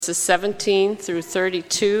verses 17 through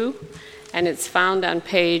 32, and it's found on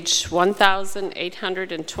page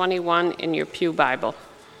 1821 in your Pew Bible.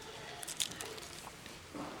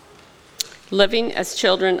 Living as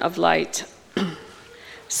children of light.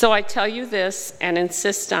 So I tell you this and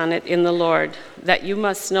insist on it in the Lord, that you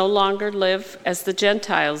must no longer live as the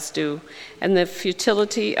Gentiles do, in the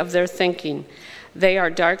futility of their thinking. They are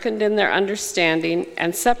darkened in their understanding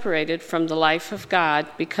and separated from the life of God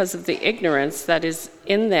because of the ignorance that is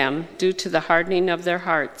in them due to the hardening of their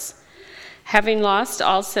hearts. Having lost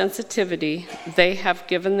all sensitivity, they have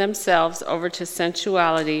given themselves over to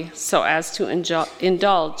sensuality so as to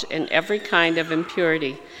indulge in every kind of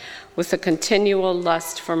impurity, with a continual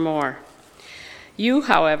lust for more. You,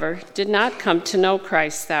 however, did not come to know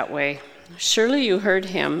Christ that way. Surely you heard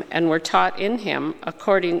him and were taught in him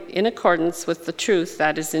in accordance with the truth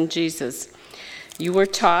that is in Jesus. You were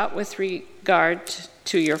taught with regard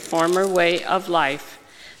to your former way of life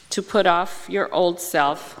to put off your old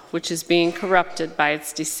self, which is being corrupted by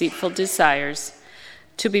its deceitful desires,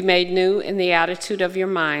 to be made new in the attitude of your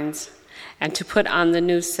minds, and to put on the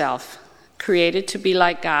new self, created to be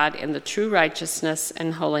like God in the true righteousness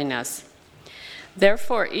and holiness.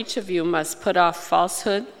 Therefore, each of you must put off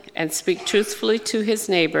falsehood and speak truthfully to his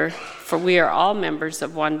neighbor, for we are all members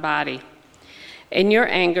of one body. In your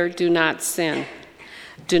anger, do not sin.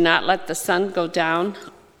 Do not let the sun go down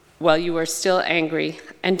while you are still angry,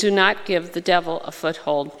 and do not give the devil a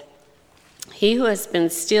foothold. He who has been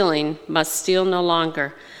stealing must steal no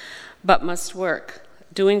longer, but must work,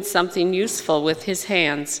 doing something useful with his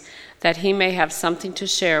hands, that he may have something to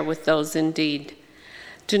share with those in need.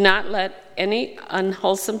 Do not let any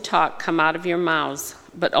unwholesome talk come out of your mouths,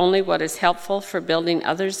 but only what is helpful for building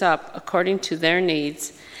others up according to their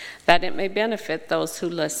needs, that it may benefit those who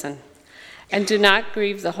listen. And do not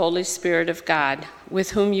grieve the Holy Spirit of God,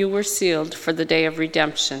 with whom you were sealed for the day of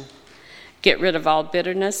redemption. Get rid of all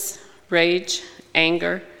bitterness, rage,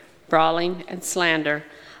 anger, brawling, and slander,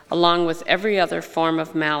 along with every other form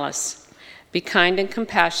of malice. Be kind and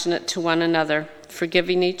compassionate to one another,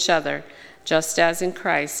 forgiving each other, just as in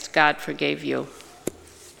Christ God forgave you.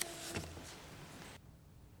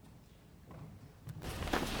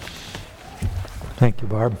 Thank you,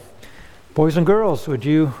 Barb. Boys and girls, would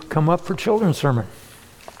you come up for children's sermon?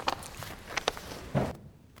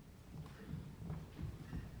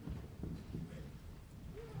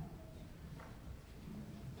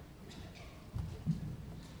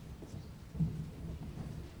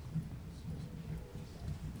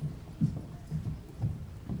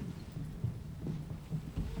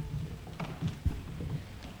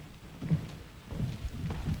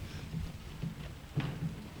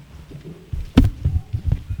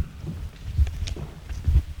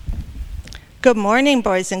 Good morning,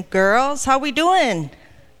 boys and girls. How we doing?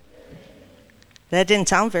 That didn't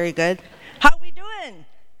sound very good. How we doing?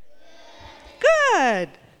 Good.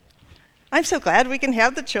 I'm so glad we can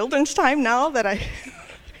have the children's time now that I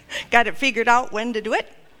got it figured out when to do it.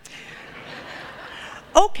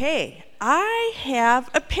 Okay, I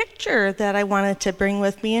have a picture that I wanted to bring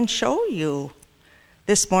with me and show you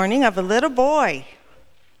this morning of a little boy.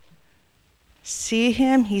 See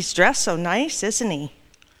him? He's dressed so nice, isn't he?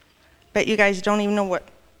 Bet you guys don't even know what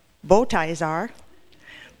bow ties are,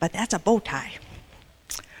 but that's a bow tie.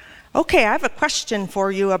 Okay, I have a question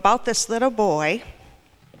for you about this little boy.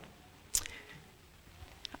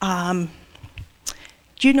 Do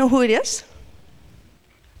you know who it is?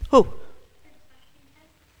 Who?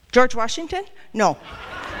 George Washington? No.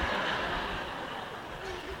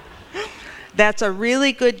 That's a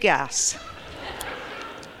really good guess.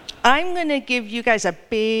 I'm going to give you guys a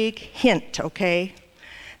big hint, okay?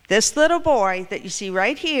 This little boy that you see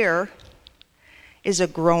right here is a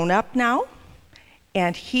grown-up now,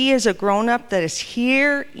 and he is a grown-up that is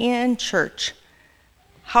here in church.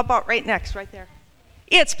 How about right next, right there?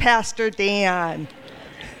 It's Pastor Dan.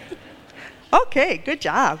 Okay, good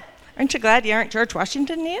job. Aren't you glad you aren't George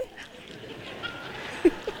Washington, Dan?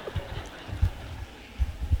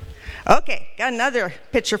 Okay, got another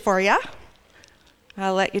picture for you.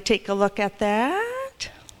 I'll let you take a look at that.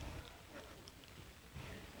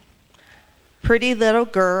 Pretty little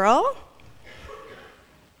girl.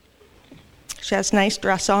 She has a nice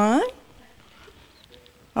dress on.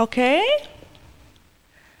 Okay.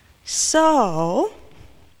 So,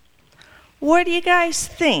 what do you guys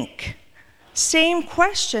think? Same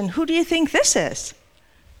question. Who do you think this is?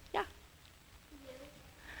 Yeah.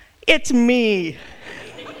 It's me.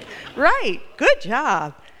 Right. Good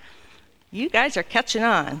job. You guys are catching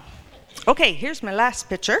on. Okay, here's my last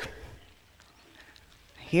picture.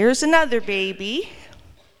 Here's another baby.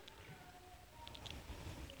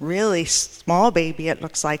 Really small baby, it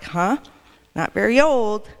looks like, huh? Not very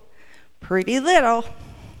old. Pretty little.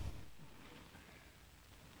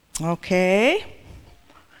 Okay.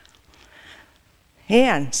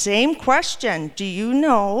 And same question. Do you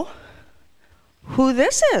know who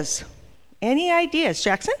this is? Any ideas,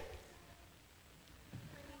 Jackson?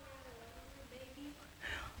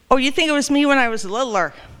 Oh, you think it was me when I was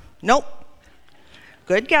littler? Nope.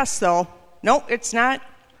 Good guess, though. Nope, it's not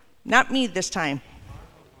me this time.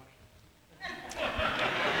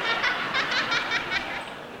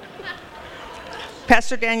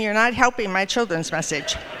 Pastor Dan, you're not helping my children's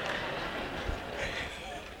message.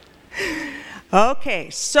 Okay,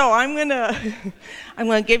 so I'm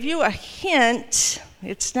gonna give you a hint.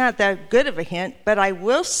 It's not that good of a hint, but I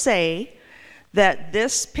will say that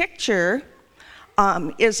this picture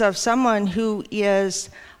is of someone who is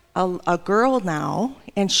a girl now,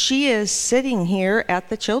 and she is sitting here at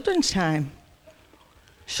the children's time.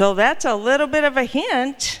 So that's a little bit of a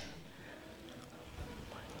hint.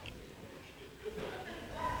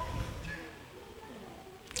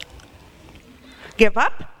 Give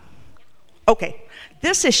up? Okay,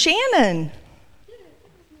 this is Shannon.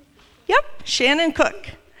 Yep, Shannon Cook.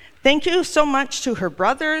 Thank you so much to her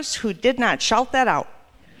brothers who did not shout that out.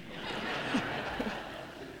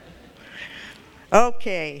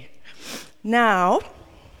 Okay, now,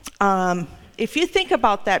 if you think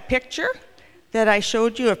about that picture that I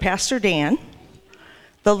showed you of Pastor Dan,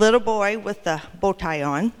 the little boy with the bow tie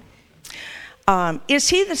on, is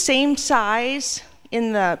he the same size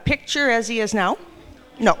in the picture as he is now?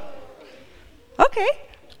 No. Okay.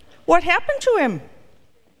 What happened to him?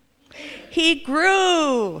 He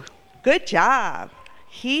grew. Good job.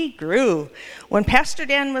 He grew. When Pastor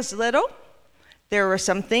Dan was little, there were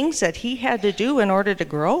some things that he had to do in order to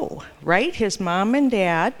grow, right? His mom and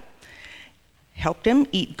dad helped him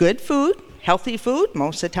eat good food, healthy food,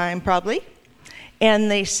 most of the time probably.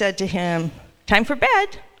 And they said to him, time for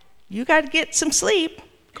bed. You got to get some sleep.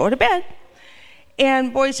 Go to bed.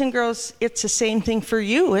 And boys and girls, it's the same thing for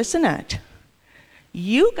you, isn't it?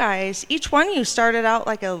 You guys, each one of you started out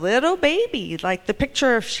like a little baby, like the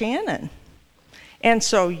picture of Shannon. And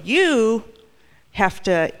so you have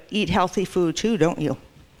to eat healthy food too, don't you?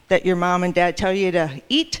 That your mom and dad tell you to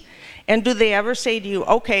eat. And do they ever say to you,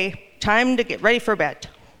 okay, time to get ready for bed?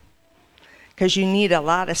 Because you need a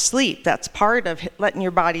lot of sleep. That's part of letting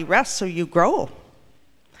your body rest so you grow.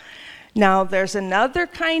 Now, there's another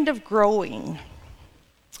kind of growing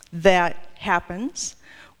that happens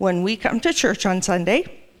when we come to church on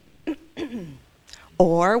Sunday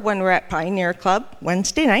or when we're at Pioneer Club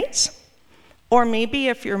Wednesday nights, or maybe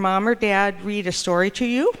if your mom or dad read a story to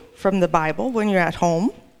you from the Bible when you're at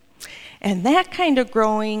home. And that kind of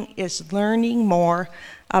growing is learning more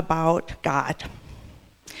about God.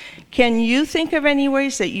 Can you think of any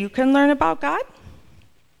ways that you can learn about God?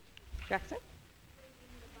 Jackson?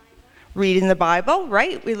 Reading the Bible,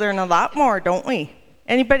 right? We learn a lot more, don't we?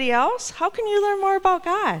 Anybody else? How can you learn more about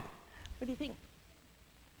God? What do you think?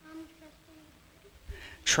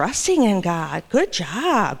 Trusting in God. Good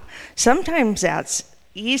job. Sometimes that's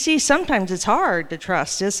easy. Sometimes it's hard to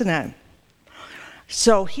trust, isn't it?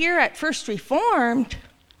 So here at First Reformed,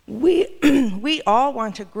 we all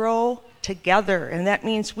want to grow together, and that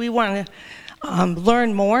means we want to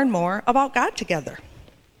learn more and more about God together.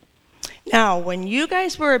 Now, when you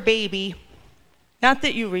guys were a baby, not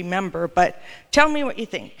that you remember, but tell me what you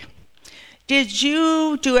think. Did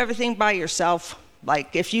you do everything by yourself?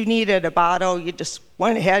 Like if you needed a bottle, you just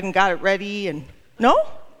went ahead and got it ready and... No?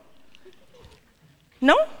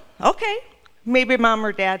 No? Okay. Maybe mom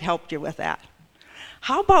or dad helped you with that.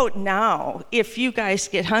 How about now? If you guys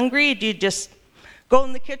get hungry, do you just go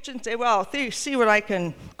in the kitchen and say, well, see what I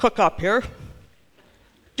can cook up here?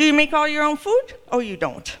 Do you make all your own food? Oh, you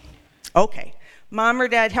don't. Okay. Mom or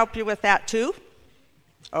dad help you with that too?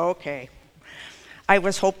 Okay. I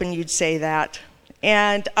was hoping you'd say that.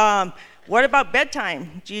 And what about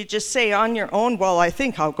bedtime? Do you just say on your own, well, I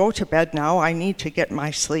think I'll go to bed now. I need to get my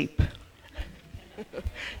sleep.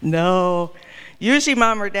 No. Usually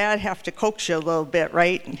mom or dad have to coax you a little bit,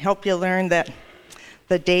 right? And help you learn that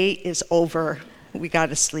the day is over. We got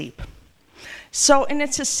to sleep. So, and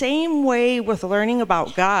it's the same way with learning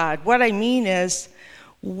about God. What I mean is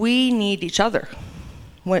we need each other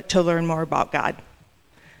to learn more about God.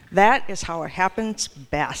 That is how it happens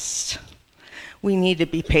best. We need to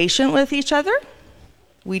be patient with each other.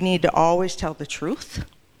 We need to always tell the truth.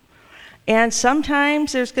 And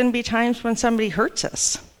sometimes there's going to be times when somebody hurts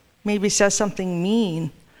us, maybe says something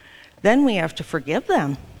mean. Then we have to forgive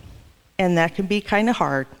them. And that can be kind of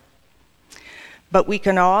hard. But we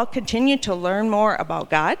can all continue to learn more about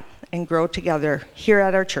God and grow together here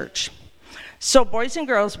at our church. So boys and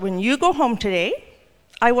girls, when you go home today,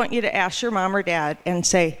 I want you to ask your mom or dad and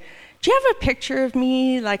say, do you have a picture of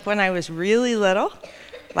me like when I was really little,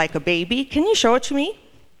 like a baby? Can you show it to me?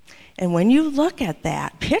 And when you look at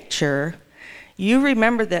that picture, you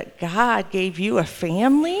remember that God gave you a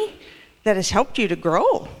family that has helped you to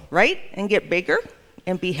grow, right? And get bigger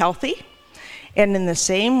and be healthy. And in the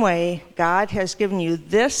same way, God has given you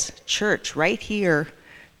this church right here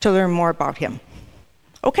to learn more about Him.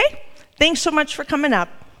 Okay? Thanks so much for coming up.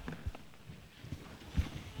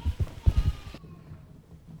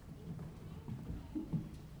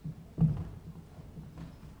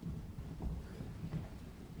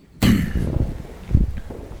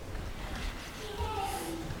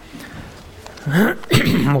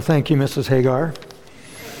 Well, thank you, Mrs. Hagar.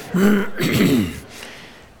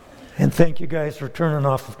 And thank you guys for turning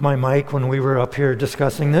off my mic when we were up here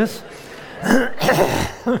discussing this.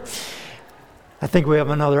 I think we have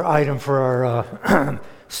another item for our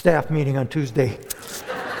staff meeting on Tuesday.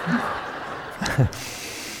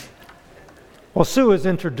 Well, Sue has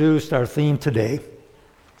introduced our theme today,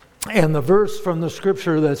 and the verse from the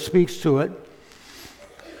scripture that speaks to it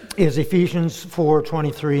is Ephesians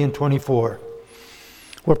 4:23 and 24.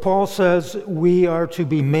 Where Paul says we are to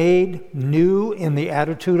be made new in the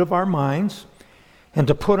attitude of our minds and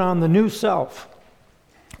to put on the new self,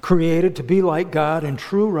 created to be like God in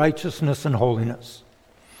true righteousness and holiness.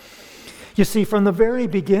 You see, from the very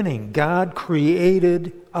beginning, God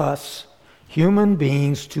created us, human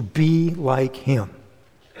beings, to be like Him.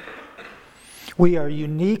 We are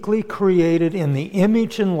uniquely created in the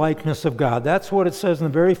image and likeness of God. That's what it says in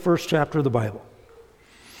the very first chapter of the Bible.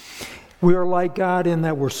 We are like God in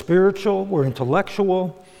that we're spiritual, we're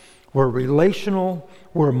intellectual, we're relational,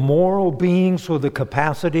 we're moral beings with the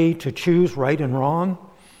capacity to choose right and wrong.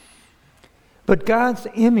 But God's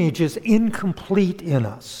image is incomplete in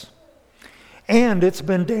us, and it's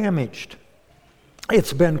been damaged.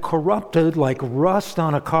 It's been corrupted like rust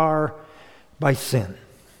on a car by sin.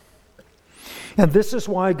 And this is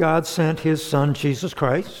why God sent His Son, Jesus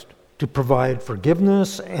Christ, to provide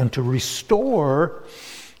forgiveness and to restore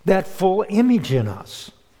that full image in us.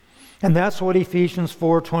 And that's what Ephesians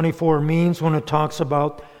 4:24 means when it talks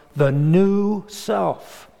about the new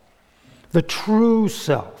self, the true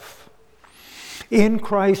self. In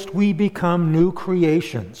Christ we become new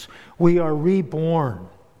creations. We are reborn.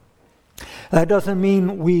 That doesn't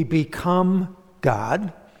mean we become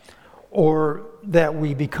God or that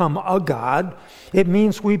we become a God. It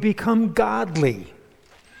means we become godly.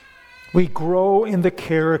 We grow in the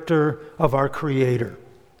character of our Creator.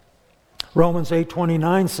 Romans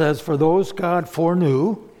 8:29 says, for those God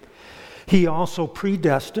foreknew, He also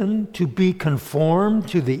predestined to be conformed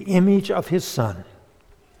to the image of His Son,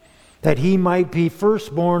 that He might be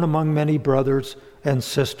firstborn among many brothers and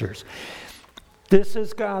sisters. This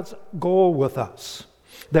is God's goal with us,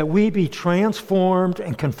 that we be transformed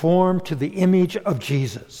and conformed to the image of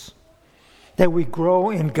Jesus, that we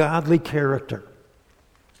grow in godly character.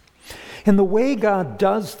 And the way God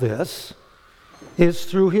does this is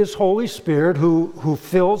through His Holy Spirit who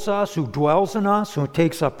fills us, who dwells in us, who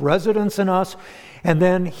takes up residence in us, and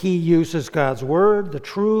then He uses God's Word, the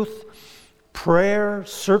truth, prayer,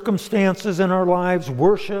 circumstances in our lives,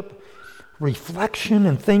 worship, reflection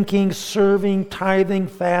and thinking, serving, tithing,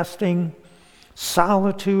 fasting,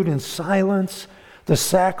 solitude and silence, the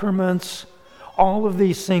sacraments, all of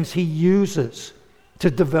these things He uses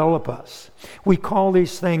to develop us. We call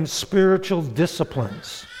these things spiritual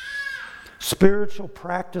disciplines. Spiritual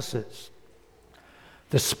practices.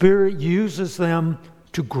 The Spirit uses them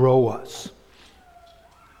to grow us.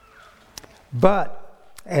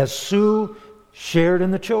 But, as Sue shared in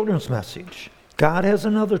the children's message, God has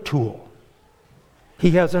another tool. He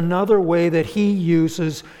has another way that He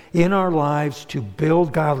uses in our lives to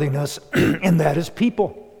build godliness, and that is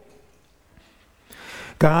people.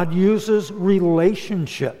 God uses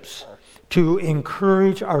relationships to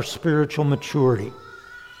encourage our spiritual maturity.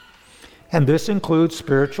 And this includes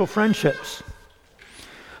spiritual friendships.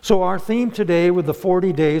 So our theme today with the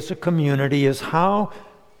 40 days of community is how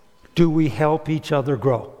do we help each other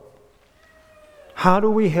grow? How do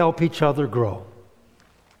we help each other grow?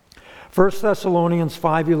 1 Thessalonians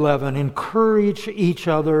 5:11, encourage each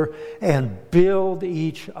other and build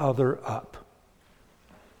each other up.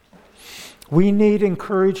 We need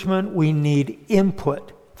encouragement, we need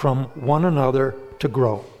input from one another to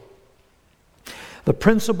grow. The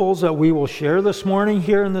principles that we will share this morning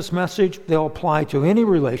here in this message, they'll apply to any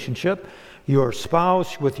relationship, your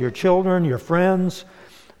spouse, with your children, your friends,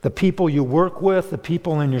 the people you work with, the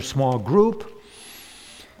people in your small group.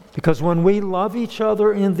 Because when we love each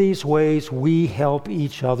other in these ways, we help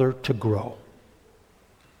each other to grow.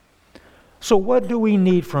 So what do we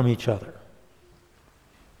need from each other?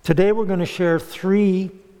 Today we're going to share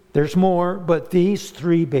three, there's more, but these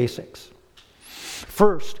three basics.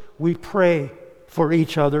 First, we pray for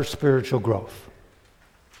each other's spiritual growth.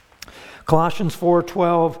 Colossians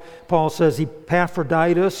 4:12, Paul says,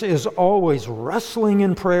 Epaphroditus is always wrestling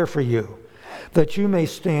in prayer for you, that you may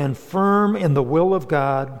stand firm in the will of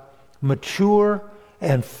God, mature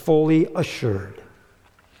and fully assured.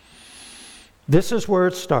 This is where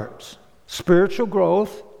it starts. Spiritual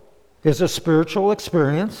growth is a spiritual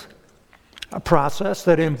experience, a process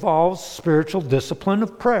that involves spiritual discipline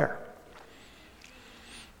of prayer.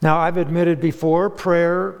 Now, I've admitted before,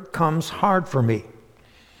 prayer comes hard for me.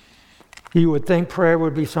 You would think prayer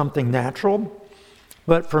would be something natural,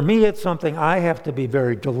 but for me it's something I have to be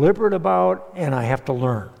very deliberate about and I have to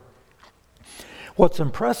learn. What's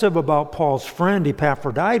impressive about Paul's friend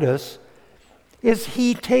Epaphroditus is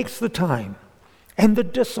he takes the time and the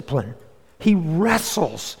discipline. He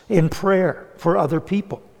wrestles in prayer for other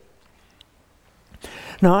people.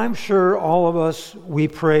 Now, I'm sure all of us, we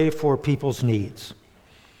pray for people's needs.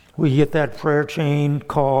 We get that prayer chain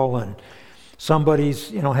call and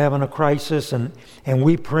somebody's, having a crisis and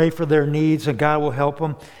we pray for their needs and God will help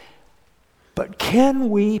them. But can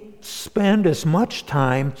we spend as much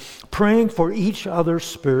time praying for each other's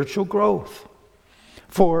spiritual growth?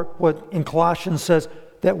 For what in Colossians says,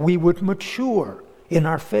 that we would mature in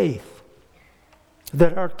our faith,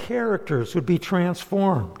 that our characters would be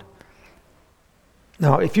transformed.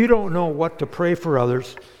 Now, if you don't know what to pray for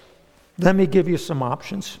others, let me give you some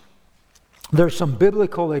options. There's some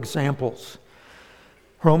biblical examples.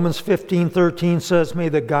 Romans 15:13 says, may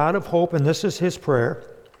the God of hope, and this is his prayer,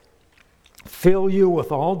 fill you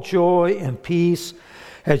with all joy and peace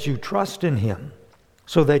as you trust in him,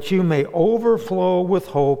 so that you may overflow with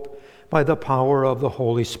hope by the power of the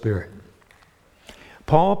Holy Spirit.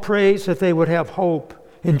 Paul prays that they would have hope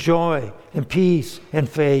and joy and peace and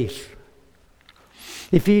faith.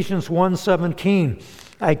 Ephesians 1:17,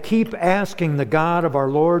 I keep asking the God of our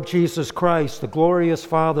Lord Jesus Christ, the glorious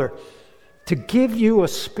Father, to give you a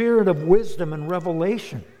spirit of wisdom and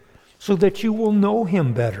revelation so that you will know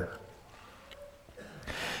him better.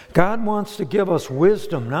 God wants to give us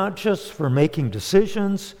wisdom, not just for making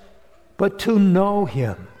decisions, but to know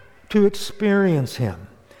him, to experience him.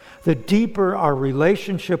 The deeper our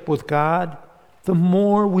relationship with God, the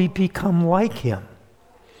more we become like him.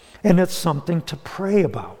 And it's something to pray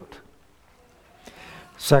about.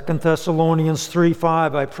 2 Thessalonians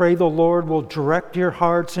 3:5, I pray the Lord will direct your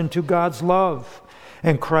hearts into God's love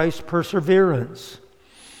and Christ's perseverance.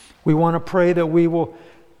 We want to pray that we will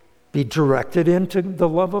be directed into the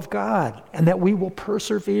love of God and that we will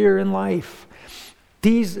persevere in life.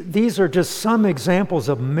 These are just some examples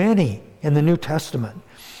of many in the New Testament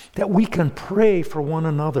that we can pray for one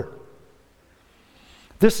another.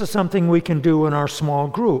 This is something we can do in our small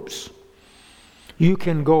groups. You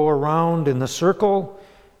can go around in the circle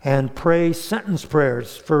and pray sentence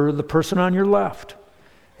prayers for the person on your left.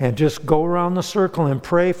 And just go around the circle and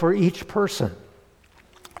pray for each person,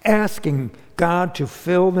 asking God to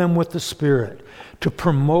fill them with the Spirit, to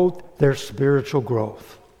promote their spiritual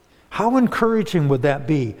growth. How encouraging would that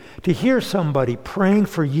be to hear somebody praying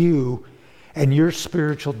for you and your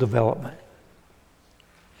spiritual development?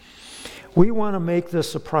 We want to make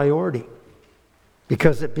this a priority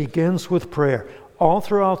because it begins with prayer. All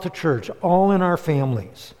throughout the church, all in our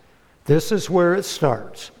families, this is where it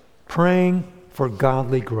starts, praying for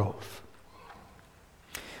godly growth.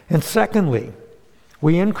 And secondly,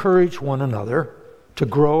 we encourage one another to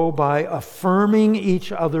grow by affirming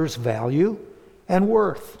each other's value and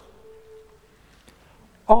worth.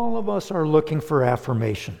 All of us are looking for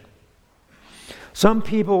affirmation. Some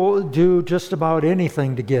people do just about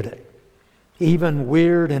anything to get it, even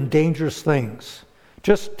weird and dangerous things,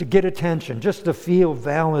 just to get attention, just to feel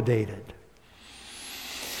validated.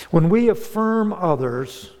 When we affirm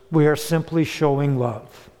others, we are simply showing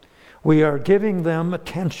love. We are giving them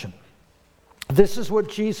attention. This is what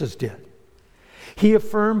Jesus did. He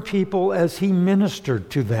affirmed people as he ministered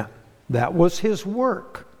to them. That was his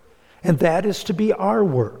work, and that is to be our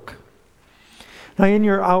work. Now, in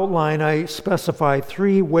your outline, I specify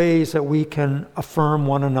 3 ways that we can affirm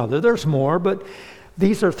one another. There's more, but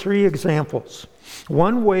these are 3 examples.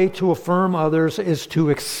 One way to affirm others is to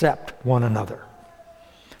accept one another,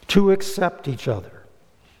 to accept each other.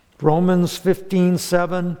 Romans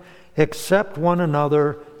 15:7, accept one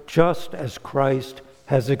another just as Christ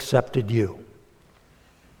has accepted you.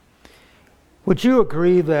 Would you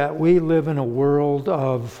agree that we live in a world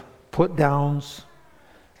of put-downs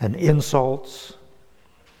and insults.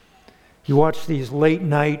 You watch these late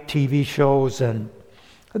night TV shows, and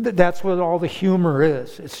that's what all the humor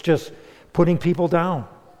is. It's just putting people down.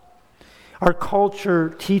 Our culture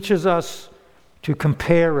teaches us to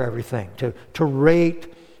compare everything, to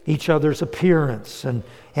rate each other's appearance and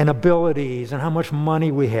abilities and how much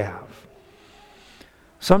money we have.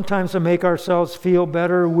 Sometimes to make ourselves feel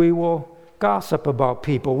better, we will gossip about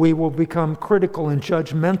people. We will become critical and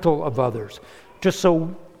judgmental of others, just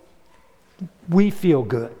so we feel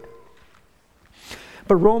good.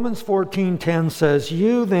 But Romans 14:10 says,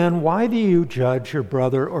 "You then, why do you judge your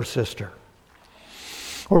brother or sister?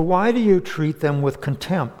 Or why do you treat them with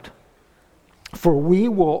contempt? For we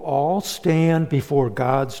will all stand before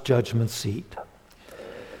God's judgment seat."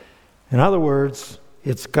 In other words,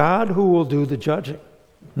 it's God who will do the judging,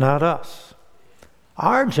 not us.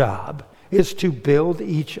 Our job is to build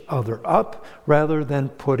each other up rather than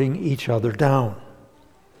putting each other down.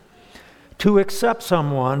 To accept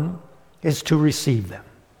someone is to receive them.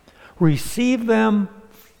 Receive them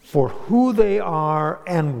for who they are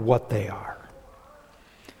and what they are.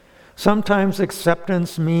 Sometimes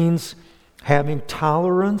acceptance means having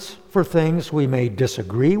tolerance for things we may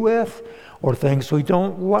disagree with or things we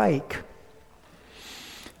don't like.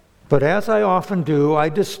 But as I often do, I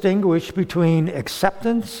distinguish between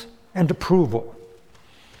acceptance and approval.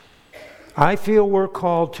 I feel we're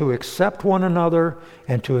called to accept one another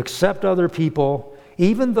and to accept other people,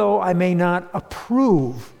 even though I may not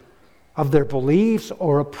approve of their beliefs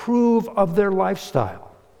or approve of their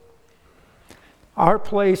lifestyle. Our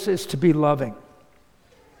place is to be loving.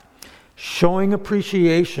 Showing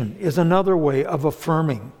appreciation is another way of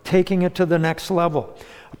affirming, taking it to the next level.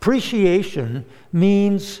 Appreciation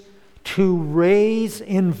means to raise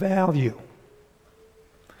in value.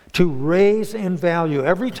 To raise in value.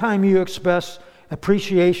 Every time you express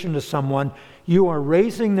appreciation to someone, you are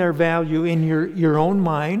raising their value in your own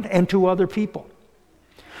mind and to other people.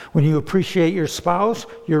 When you appreciate your spouse,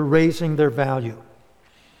 you're raising their value.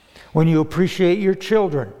 When you appreciate your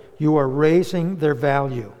children, you are raising their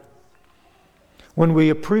value. When we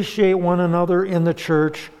appreciate one another in the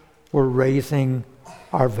church, we're raising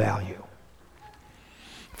our value.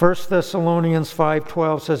 1 Thessalonians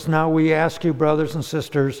 5:12 says, "Now we ask you, brothers and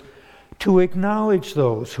sisters, to acknowledge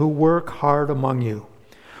those who work hard among you,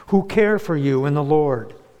 who care for you in the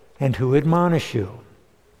Lord, and who admonish you."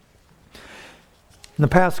 In the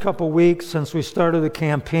past couple weeks, since we started the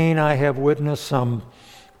campaign, I have witnessed some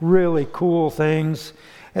really cool things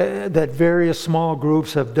that various small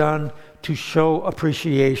groups have done to show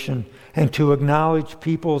appreciation and to acknowledge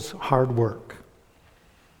people's hard work.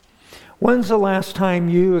 When's the last time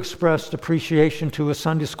you expressed appreciation to a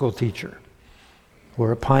Sunday school teacher,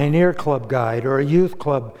 or a Pioneer Club guide, or a youth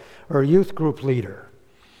club, or a youth group leader,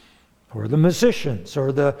 or the musicians,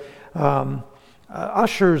 or the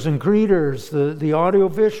ushers and greeters, the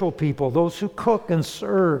audiovisual people, those who cook and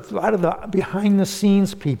serve, a lot of the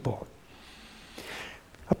behind-the-scenes people?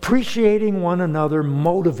 Appreciating one another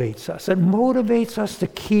motivates us. It motivates us to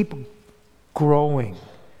keep growing,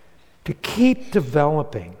 to keep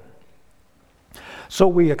developing. So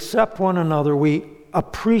we accept one another, we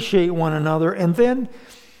appreciate one another, and then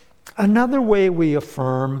another way we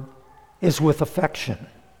affirm is with affection.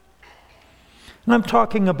 And I'm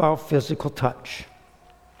talking about physical touch.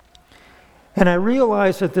 And I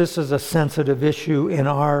realize that this is a sensitive issue in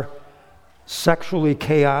our sexually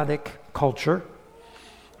chaotic culture.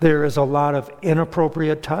 There is a lot of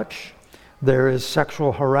inappropriate touch. There is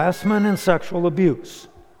sexual harassment and sexual abuse.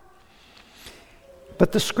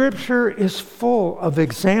 But the Scripture is full of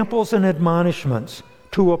examples and admonishments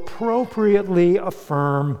to appropriately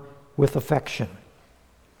affirm with affection.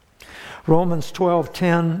 Romans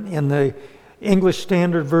 12:10 in the English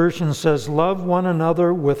Standard Version says, "Love one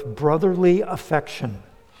another with brotherly affection.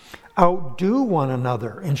 Outdo one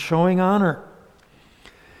another in showing honor."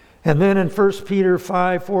 And then in 1 Peter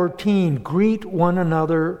 5:14, "Greet one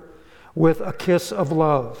another with a kiss of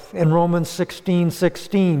love." In Romans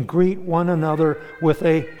 16:16, "Greet one another with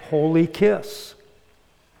a holy kiss."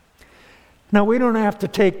 Now, we don't have to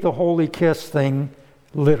take the holy kiss thing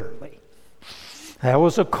literally. That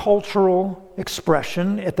was a cultural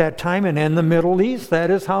expression at that time, and in the Middle East,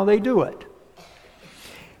 that is how they do it.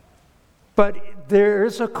 But there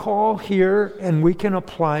is a call here, and we can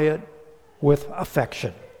apply it with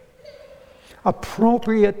affection.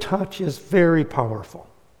 Appropriate touch is very powerful.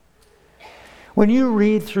 When you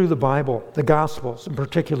read through the Bible, the Gospels in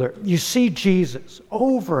particular, you see Jesus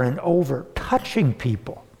over and over touching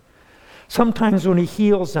people. Sometimes when he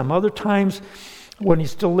heals them, other times when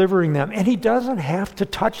he's delivering them. And he doesn't have to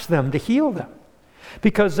touch them to heal them.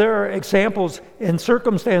 Because there are examples and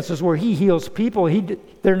circumstances where he heals people,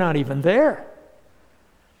 they're not even there.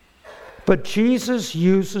 But Jesus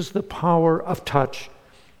uses the power of touch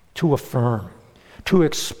to affirm, to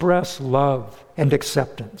express love and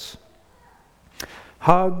acceptance.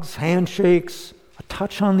 Hugs, handshakes, a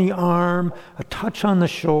touch on the arm, a touch on the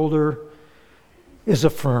shoulder is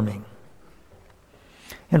affirming.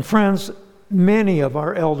 And friends, many of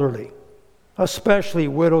our elderly, especially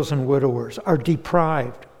widows and widowers, are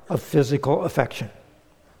deprived of physical affection.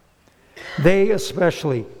 They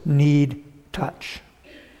especially need touch.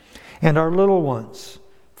 And our little ones,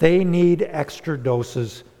 they need extra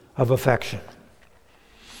doses of affection.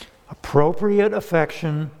 Appropriate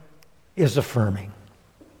affection is affirming.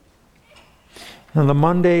 On the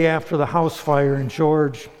Monday after the house fire in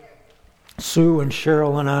George, Sue and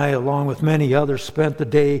Cheryl and I, along with many others, spent the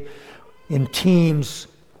day in teams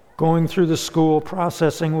going through the school,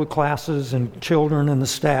 processing with classes and children and the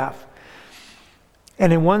staff.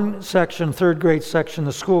 And in one section, third grade section,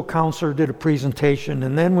 the school counselor did a presentation.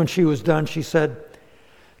 And then when she was done, she said,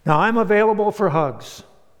 "Now I'm available for hugs.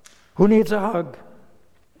 Who needs a hug?"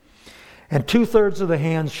 And 2/3 of the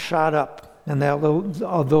hands shot up. And those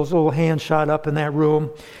little hands shot up in that room.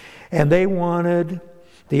 And they wanted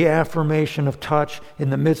the affirmation of touch in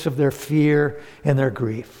the midst of their fear and their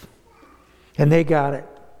grief. And they got it.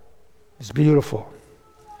 It's beautiful.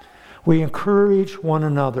 We encourage one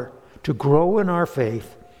another to grow in our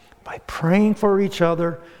faith by praying for each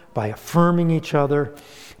other, by affirming each other,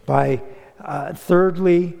 by,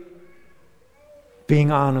 thirdly,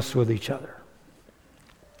 being honest with each other.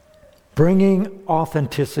 Bringing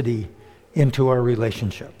authenticity into our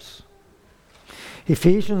relationships.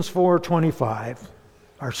 Ephesians 4:25,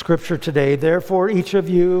 our scripture today, "Therefore each of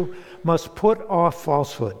you must put off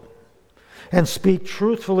falsehood and speak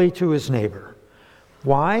truthfully to his neighbor."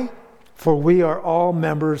 Why? For we are all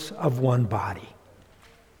members of one body.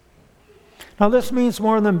 Now this means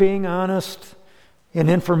more than being honest in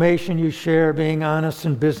information you share, being honest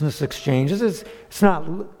in business exchanges. It's not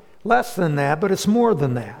less than that, but it's more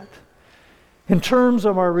than that. In terms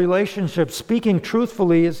of our relationship, speaking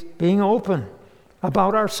truthfully is being open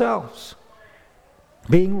about ourselves,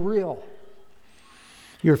 being real,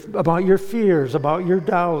 about your fears, about your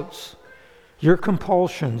doubts, your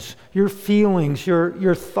compulsions, your feelings,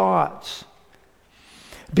 your thoughts.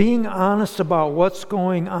 Being honest about what's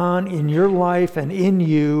going on in your life and in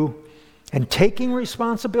you, and taking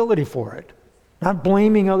responsibility for it, not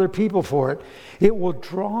blaming other people for it, it will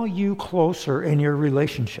draw you closer in your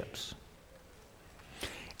relationships.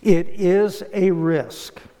 It is a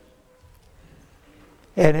risk.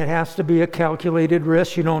 And it has to be a calculated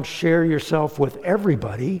risk. You don't share yourself with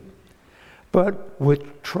everybody, but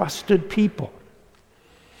with trusted people.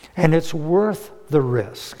 And it's worth the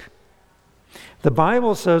risk. The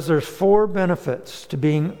Bible says there's 4 benefits to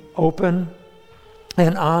being open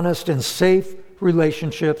and honest in safe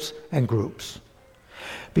relationships and groups.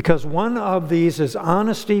 Because one of these is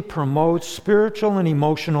honesty promotes spiritual and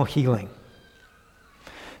emotional healing.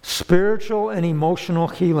 Spiritual and emotional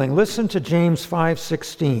healing. Listen to James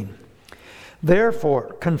 5:16.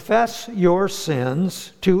 "Therefore, confess your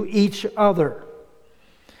sins to each other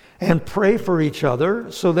and pray for each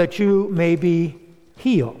other so that you may be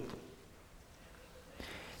healed."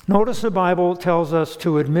 Notice the Bible tells us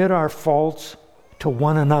to admit our faults to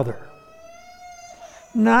one another.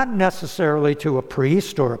 Not necessarily to a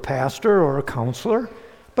priest or a pastor or a counselor,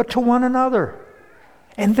 but to one another.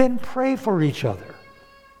 And then pray for each other.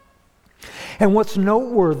 And what's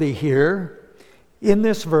noteworthy here in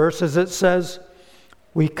this verse is it says,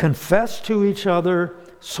 we confess to each other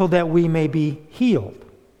so that we may be healed,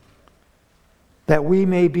 that we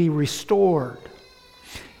may be restored.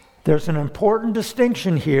 There's an important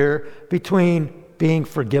distinction here between being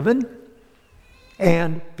forgiven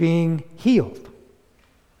and being healed.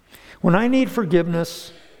 When I need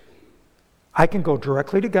forgiveness, I can go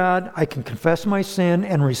directly to God, I can confess my sin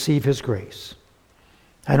and receive His grace.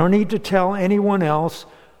 I don't need to tell anyone else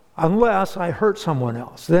unless I hurt someone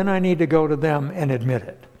else. Then I need to go to them and admit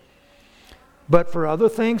it. But for other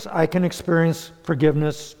things, I can experience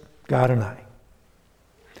forgiveness, God and I.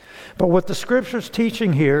 But what the Scripture's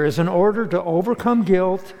teaching here is in order to overcome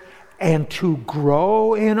guilt and to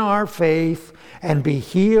grow in our faith and be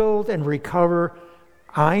healed and recover,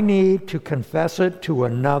 I need to confess it to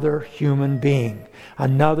another human being,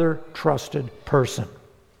 another trusted person.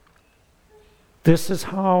 This is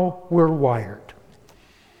how we're wired.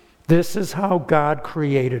 This is how God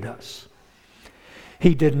created us.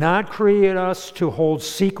 He did not create us to hold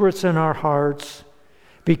secrets in our hearts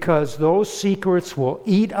because those secrets will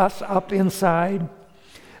eat us up inside.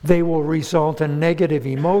 They will result in negative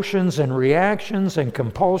emotions and reactions and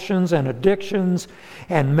compulsions and addictions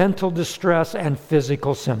and mental distress and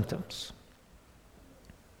physical symptoms.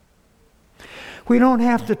 We don't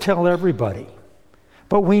have to tell everybody,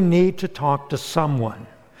 but we need to talk to someone.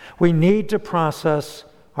 We need to process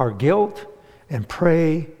our guilt and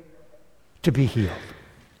pray to be healed.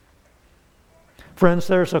 Friends,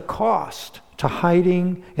 there's a cost to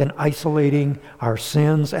hiding and isolating our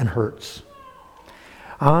sins and hurts.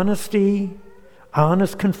 Honest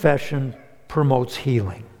confession promotes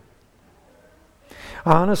healing.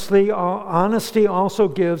 Honesty also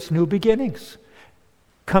gives new beginnings.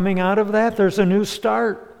 Coming out of that, there's a new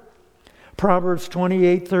start. Proverbs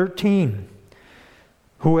 28:13.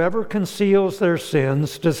 Whoever conceals their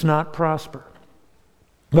sins does not prosper,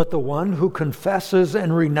 but the one who confesses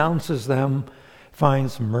and renounces them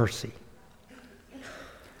finds mercy.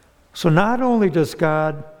 So not only does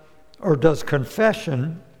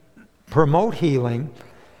confession promote healing,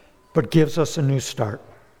 but gives us a new start.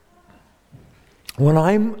 When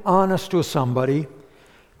I'm honest with somebody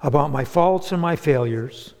about my faults and my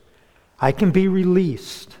failures, I can be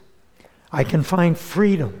released. I can find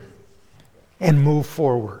freedom and move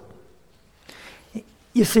forward.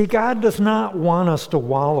 You see, God does not want us to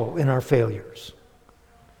wallow in our failures.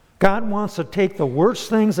 God wants to take the worst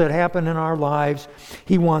things that happen in our lives.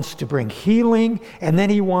 He wants to bring healing, and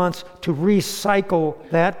then He wants to recycle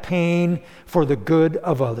that pain for the good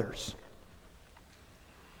of others.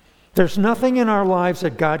 There's nothing in our lives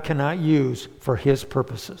that God cannot use for His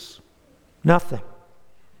purposes. Nothing.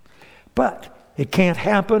 But it can't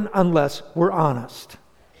happen unless we're honest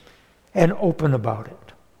and open about it.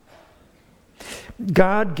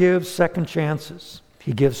 God gives second chances.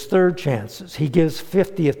 He gives third chances. He gives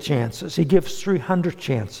 50th chances. He gives 300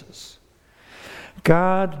 chances.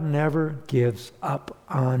 God never gives up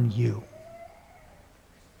on you.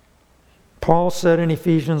 Paul said in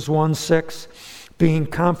Ephesians 1:6, being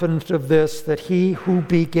confident of this, that He who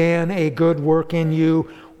began a good work in you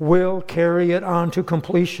will carry it on to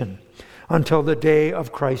completion until the day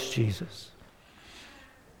of Christ Jesus.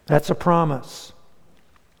 That's a promise.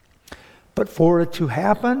 But for it to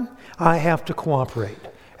happen, I have to cooperate.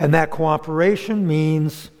 And that cooperation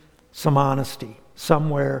means some honesty,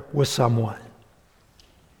 somewhere with someone.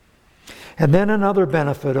 And then another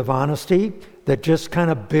benefit of honesty that just kind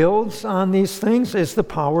of builds on these things is the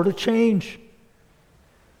power to change.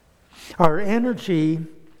 Our energy,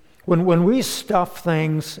 when we stuff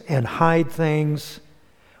things and hide things,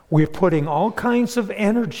 we're putting all kinds of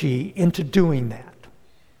energy into doing that.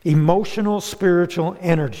 Emotional, spiritual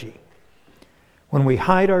energy. When we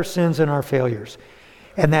hide our sins and our failures.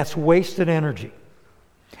 And that's wasted energy.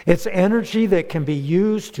 It's energy that can be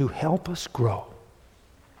used to help us grow.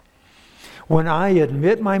 When I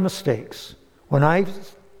admit my mistakes, when I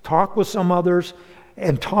talk with some others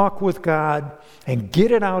and talk with God and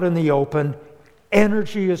get it out in the open,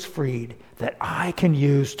 energy is freed that I can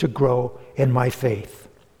use to grow in my faith.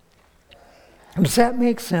 Does that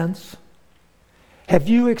make sense? Have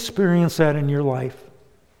you experienced that in your life?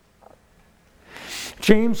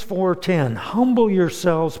 James 4:10, humble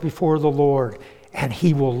yourselves before the Lord, and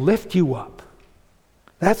He will lift you up.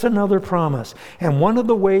 That's another promise. And one of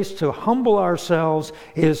the ways to humble ourselves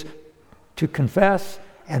is to confess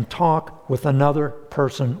and talk with another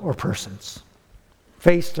person or persons,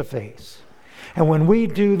 face to face. And when we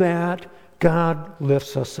do that, God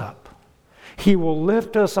lifts us up. He will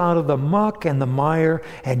lift us out of the muck and the mire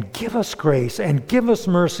and give us grace and give us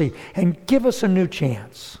mercy and give us a new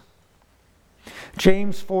chance.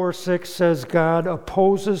 James 4:6 says, God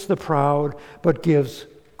opposes the proud, but gives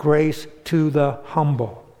grace to the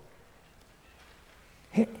humble.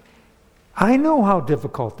 I know how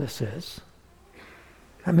difficult this is.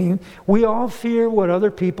 I mean, we all fear what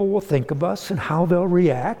other people will think of us and how they'll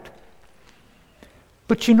react.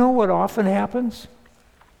 But you know what often happens?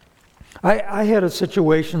 I had a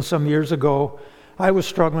situation some years ago. I was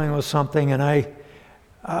struggling with something, and I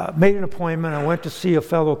made an appointment. I went to see a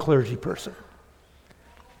fellow clergy person.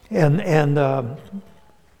 And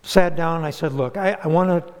sat down and I said, look, I want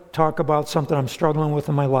to talk about something I'm struggling with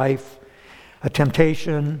in my life, a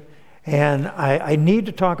temptation, and I need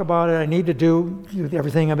to talk about it. I need to do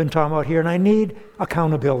everything I've been talking about here, and I need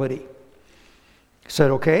accountability. He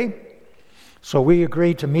said, okay. So we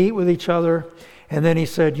agreed to meet with each other, and then he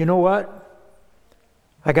said, you know what?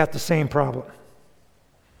 I got the same problem.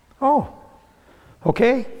 Oh,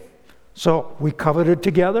 okay. So we coveted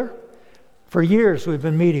together. For years, we've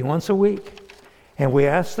been meeting once a week, and we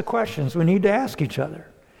ask the questions we need to ask each other.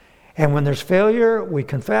 And when there's failure, we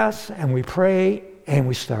confess, and we pray, and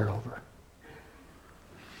we start over.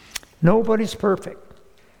 Nobody's perfect.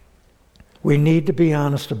 We need to be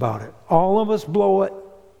honest about it. All of us blow it.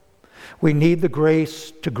 We need the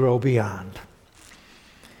grace to grow beyond.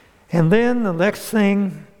 And then the next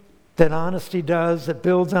thing that honesty does, that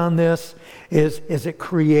builds on this, is it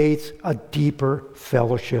creates a deeper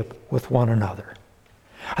fellowship with one another.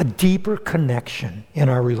 A deeper connection in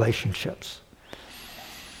our relationships.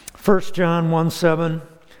 1 John 1:7,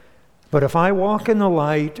 but if I walk in the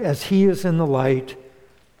light as he is in the light,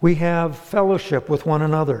 we have fellowship with one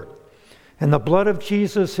another. And the blood of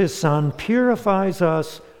Jesus, his Son, purifies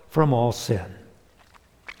us from all sin.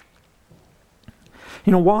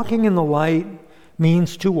 Walking in the light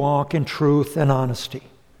means to walk in truth and honesty.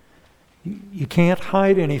 You can't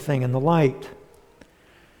hide anything in the light.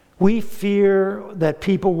 We fear that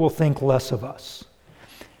people will think less of us.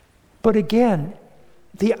 But again,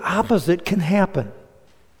 the opposite can happen.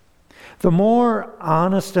 The more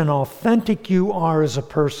honest and authentic you are as a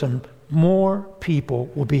person, more people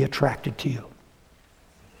will be attracted to you.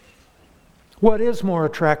 What is more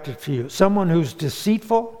attractive to you? Someone who's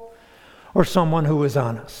deceitful or someone who is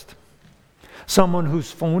honest? Someone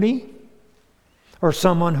who's phony or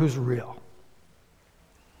someone who's real?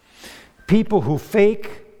 People who fake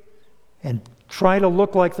and try to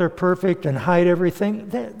look like they're perfect and hide everything,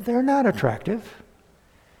 they're not attractive.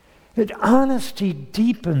 Honesty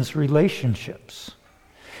deepens relationships.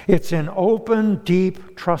 It's in open,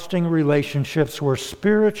 deep, trusting relationships where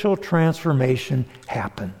spiritual transformation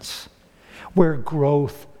happens, where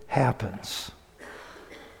growth happens.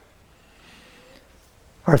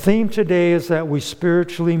 Our theme today is that we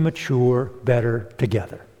spiritually mature better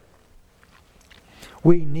together.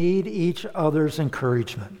 We need each other's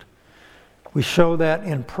encouragement. We show that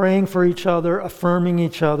in praying for each other, affirming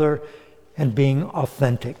each other, and being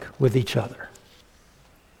authentic with each other.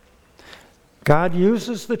 God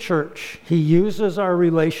uses the church. He uses our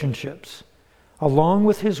relationships, along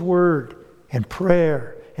with His Word and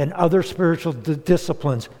prayer and other spiritual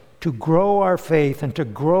disciplines, to grow our faith and to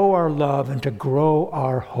grow our love and to grow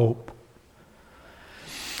our hope.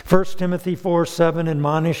 1 Timothy 4:7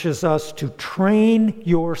 admonishes us to train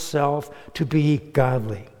yourself to be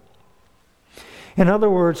godly. In other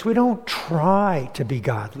words, we don't try to be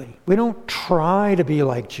godly. We don't try to be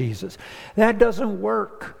like Jesus. That doesn't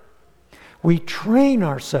work. We train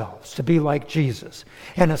ourselves to be like Jesus.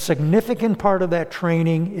 And a significant part of that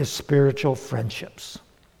training is spiritual friendships.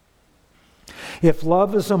 If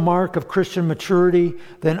love is a mark of Christian maturity,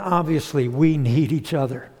 then obviously we need each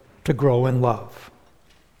other to grow in love.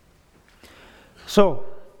 So,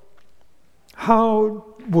 how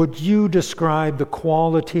would you describe the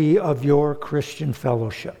quality of your Christian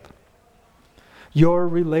fellowship? Your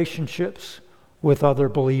relationships with other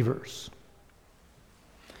believers?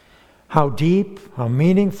 How deep, how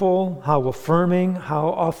meaningful, how affirming, how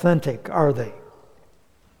authentic are they?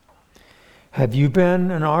 Have you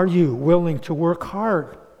been and are you willing to work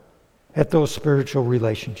hard at those spiritual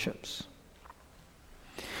relationships?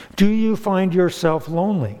 Do you find yourself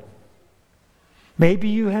lonely? Maybe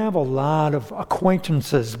you have a lot of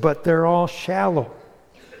acquaintances, but they're all shallow.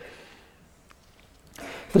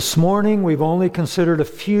 This morning, we've only considered a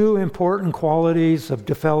few important qualities of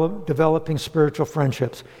developing spiritual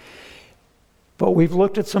friendships. But we've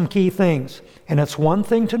looked at some key things. And it's one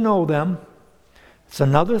thing to know them. It's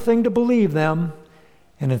another thing to believe them.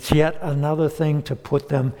 And it's yet another thing to put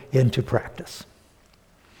them into practice.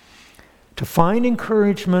 To find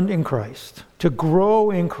encouragement in Christ, to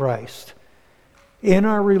grow in Christ, in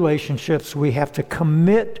our relationships, we have to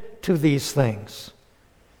commit to these things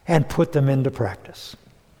and put them into practice.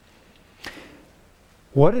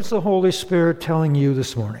 What is the Holy Spirit telling you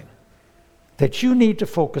this morning that you need to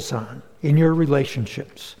focus on in your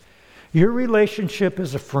relationships? Your relationship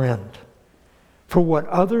as a friend, for what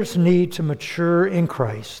others need to mature in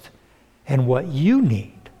Christ and what you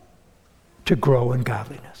need to grow in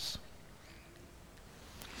godliness.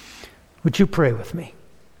 Would you pray with me?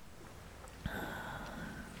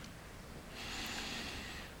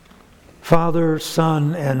 Father,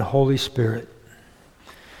 Son, and Holy Spirit,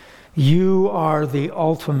 you are the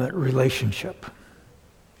ultimate relationship.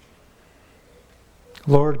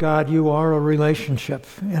 Lord God, you are a relationship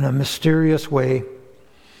in a mysterious way,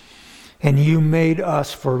 and you made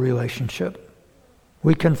us for relationship.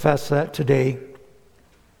 We confess that today,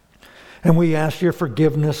 and we ask your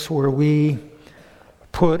forgiveness where we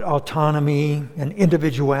put autonomy and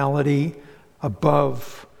individuality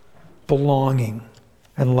above belonging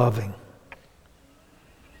and loving.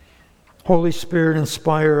 Holy Spirit,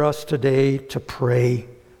 inspire us today to pray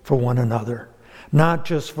for one another, not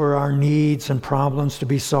just for our needs and problems to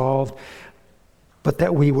be solved, but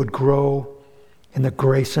that we would grow in the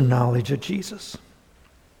grace and knowledge of Jesus.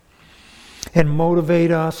 and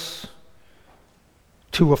motivate us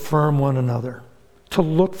to affirm one another, to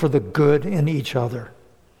look for the good in each other,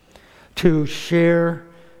 to share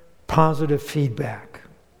positive feedback,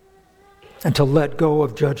 and to let go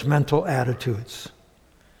of judgmental attitudes.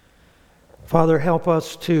 Father, help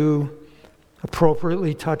us to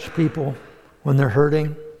appropriately touch people when they're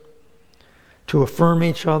hurting, to affirm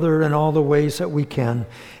each other in all the ways that we can.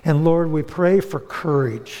 And Lord, we pray for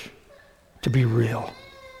courage to be real.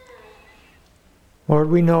 Lord,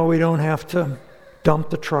 we know we don't have to dump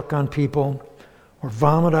the truck on people or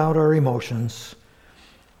vomit out our emotions,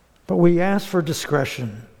 but we ask for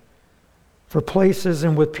discretion, for places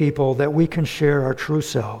and with people that we can share our true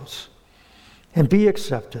selves and be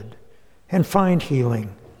accepted and find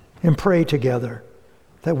healing and pray together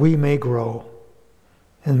that we may grow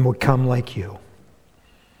and become like you.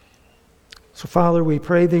 So, Father, we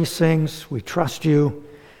pray these things. We trust you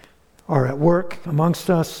are at work amongst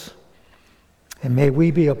us. And may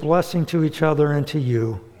we be a blessing to each other and to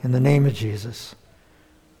you. In the name of Jesus.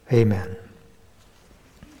 Amen.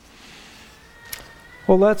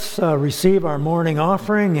 Well, let's receive our morning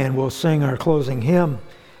offering, and we'll sing our closing hymn,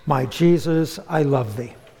 My Jesus, I Love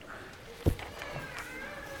Thee.